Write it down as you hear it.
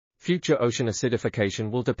Future ocean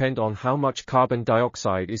acidification will depend on how much carbon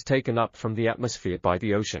dioxide is taken up from the atmosphere by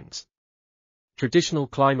the oceans. Traditional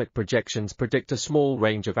climate projections predict a small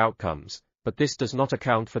range of outcomes, but this does not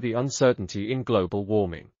account for the uncertainty in global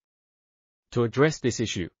warming. To address this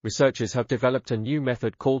issue, researchers have developed a new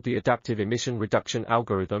method called the Adaptive Emission Reduction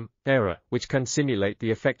Algorithm, ERA, which can simulate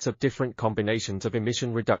the effects of different combinations of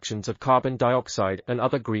emission reductions of carbon dioxide and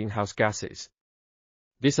other greenhouse gases.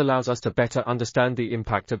 This allows us to better understand the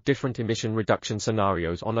impact of different emission reduction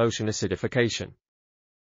scenarios on ocean acidification.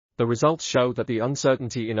 The results show that the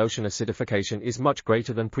uncertainty in ocean acidification is much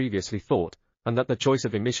greater than previously thought, and that the choice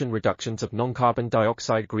of emission reductions of non-carbon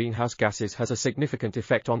dioxide greenhouse gases has a significant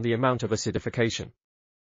effect on the amount of acidification.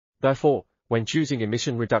 Therefore, when choosing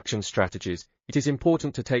emission reduction strategies, it is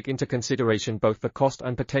important to take into consideration both the cost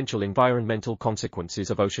and potential environmental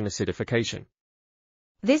consequences of ocean acidification.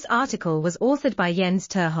 This article was authored by Jens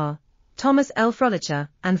Terhaar, Thomas L. Frölicher,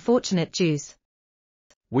 and Fortunat Joos.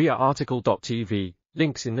 We are RTCLTV,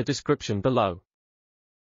 links in the description below.